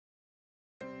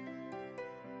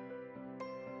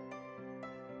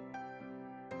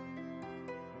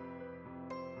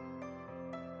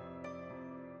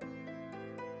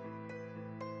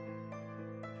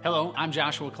Hello, I'm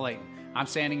Joshua Clayton. I'm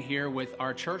standing here with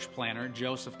our church planner,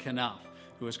 Joesph Knouf,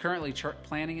 who is currently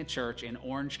planning a church in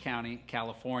Orange County,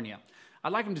 California.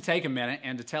 I'd like him to take a minute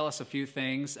and to tell us a few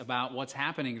things about what's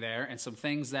happening there and some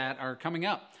things that are coming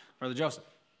up. Brother Joesph.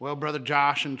 Well, Brother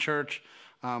Josh and church,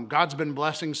 God's been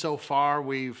blessing so far.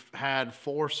 We've had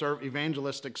 4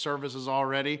 evangelistic services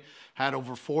already, had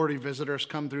over 40 visitors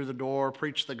come through the door,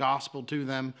 preach the gospel to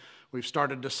them. We've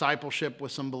started discipleship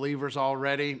with some believers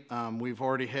already. We've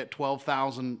already hit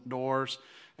 12,000 doors,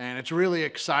 and it's really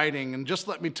exciting. And just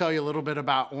let me tell you a little bit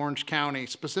about Orange County,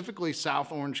 specifically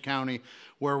South Orange County,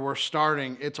 where we're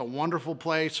starting. It's a wonderful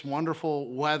place,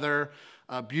 wonderful weather,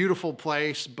 a beautiful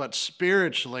place, but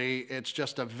spiritually, it's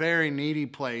just a very needy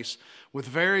place with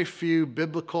very few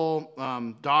biblical,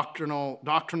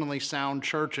 doctrinally sound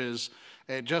churches.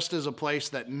 It just is a place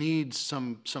that needs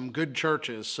some good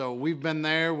churches. So we've been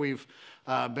there. We've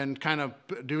been kind of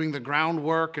doing the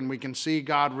groundwork, and we can see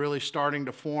God really starting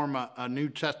to form a New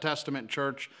Testament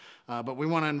church. But we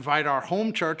want to invite our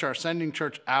home church, our sending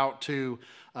church, out to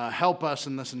help us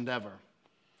in this endeavor.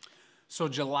 So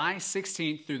July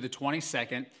 16th through the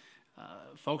 22nd,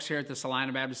 folks here at the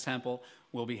Salina Baptist Temple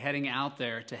will be heading out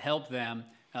there to help them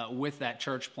with that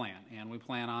church plan. And we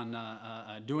plan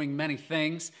on doing many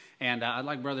things. And I'd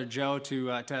like Brother Joe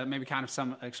to maybe kind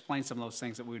of explain some of those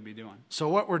things that we would be doing. So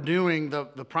what we're doing,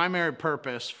 the primary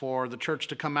purpose for the church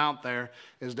to come out there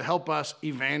is to help us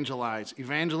evangelize.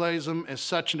 Evangelism is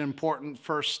such an important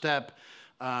first step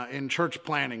in church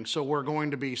planning. So we're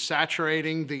going to be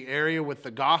saturating the area with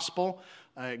the gospel,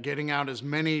 getting out as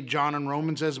many John and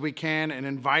Romans as we can, and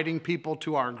inviting people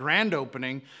to our grand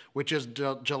opening, which is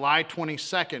July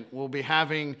 22nd. We'll be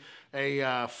having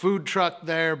a food truck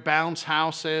there, bounce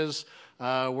houses.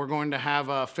 We're going to have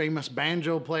a famous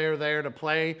banjo player there to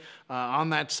play on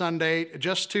that Sunday,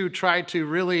 just to try to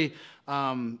really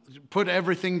put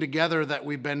everything together that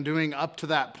we've been doing up to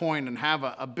that point and have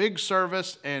a big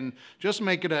service and just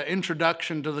make it an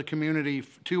introduction to the community,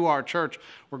 to our church.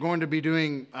 We're going to be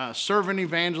doing servant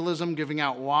evangelism, giving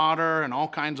out water and all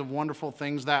kinds of wonderful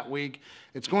things that week.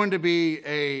 It's going to be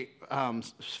a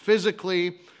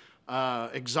physically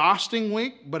exhausting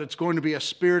week, but it's going to be a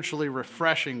spiritually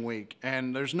refreshing week.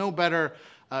 And there's no better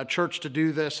church to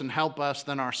do this and help us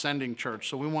than our sending church.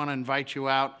 So we want to invite you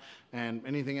out. And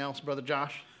anything else, Brother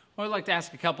Josh? Well, I'd like to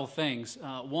ask a couple things.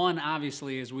 One,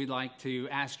 obviously, is we'd like to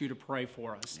ask you to pray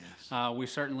for us. Yes. We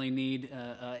certainly need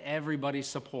everybody's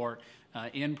support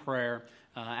in prayer,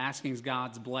 asking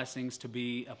God's blessings to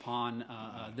be upon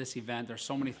this event. There's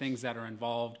so many things that are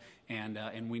involved,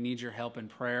 and we need your help in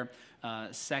prayer.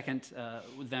 Second,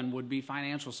 then would be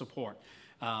financial support.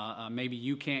 Maybe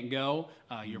you can't go,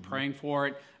 you're praying for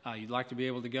it, you'd like to be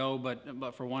able to go,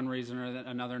 but for one reason or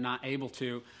another not able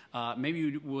to. Maybe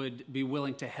you would be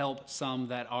willing to help some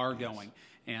that are going.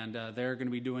 And they're going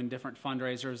to be doing different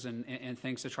fundraisers and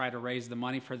things to try to raise the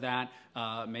money for that.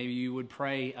 Maybe you would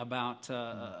pray about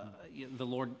the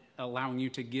Lord allowing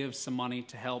you to give some money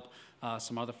to help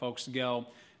some other folks go.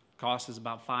 Cost is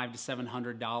about $500 to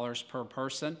 $700 per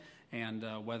person. And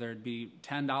whether it be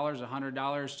 $10, $100,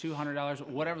 $200,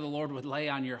 whatever the Lord would lay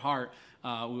on your heart,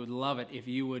 we would love it if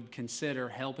you would consider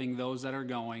helping those that are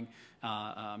going,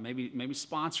 maybe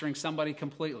sponsoring somebody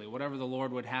completely, whatever the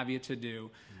Lord would have you to do.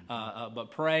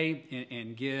 But pray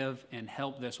and give and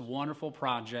help this wonderful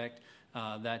project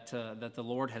that the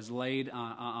Lord has laid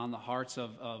on the hearts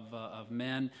of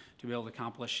men to be able to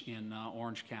accomplish in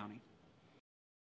Orange County.